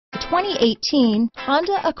2018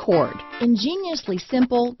 Honda Accord. Ingeniously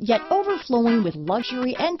simple, yet overflowing with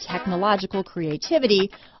luxury and technological creativity,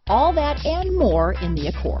 all that and more in the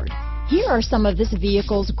Accord. Here are some of this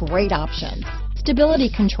vehicle's great options: stability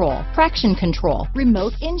control, traction control,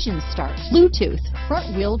 remote engine start, Bluetooth,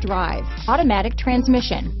 front wheel drive, automatic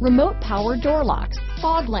transmission, remote power door locks,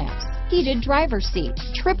 fog lamps, heated driver's seat,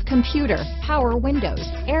 trip computer, power windows,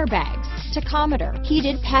 airbags, tachometer,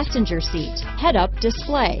 heated passenger seat, head-up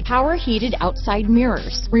display, power heated outside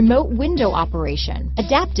mirrors, remote window operation,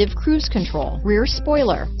 adaptive cruise control, rear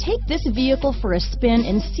spoiler. Take this vehicle for a spin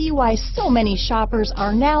and see why so many shoppers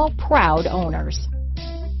are now proud owners.